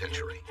Lompoc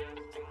Penitentiary.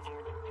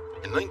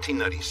 In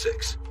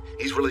 1996,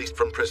 he's released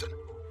from prison,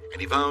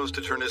 and he vows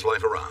to turn his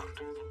life around.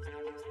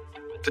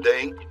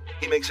 Today,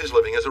 he makes his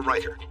living as a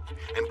writer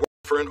and works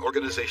for an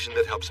organization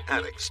that helps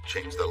addicts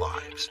change their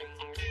lives.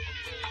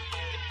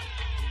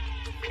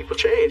 People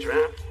change,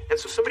 man. And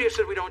so somebody who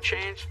said we don't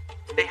change,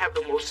 they have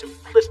the most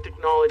simplistic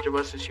knowledge of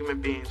us as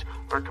human beings,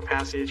 our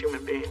capacity as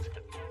human beings.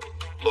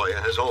 Loya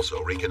has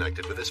also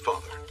reconnected with his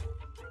father.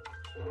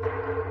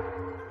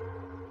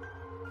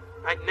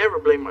 I never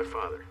blame my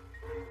father.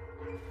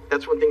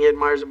 That's one thing he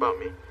admires about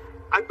me.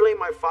 I blame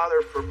my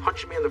father for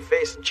punching me in the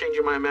face and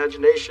changing my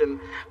imagination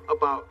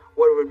about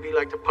what it would be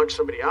like to punch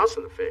somebody else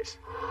in the face.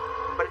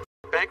 But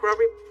in bank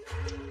robbery,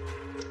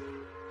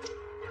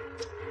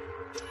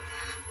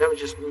 that was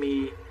just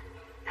me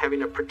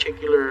having a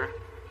particular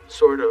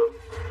sort of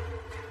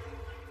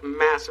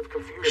massive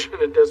confusion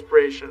and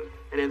desperation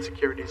and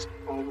insecurities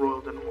all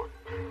roiled into one.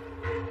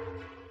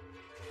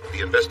 The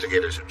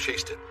investigators who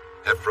chased him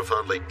have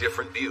profoundly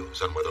different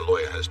views on whether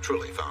Loya has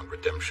truly found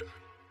redemption.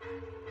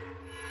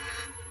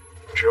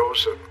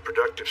 Joe's a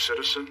productive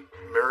citizen,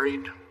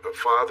 married, a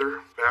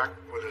father, back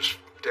with his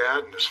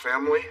dad and his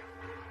family,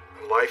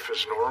 and life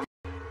is normal.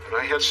 And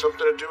I had something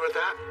to do with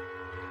that.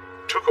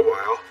 It took a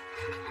while.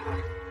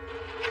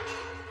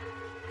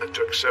 It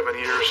took 7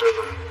 years in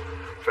the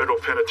federal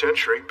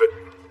penitentiary, but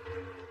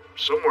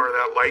somewhere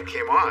that light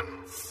came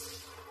on.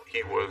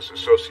 He was a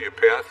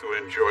sociopath who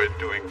enjoyed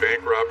doing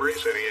bank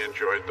robberies, and he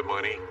enjoyed the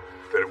money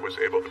that it was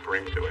able to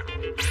bring to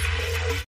him.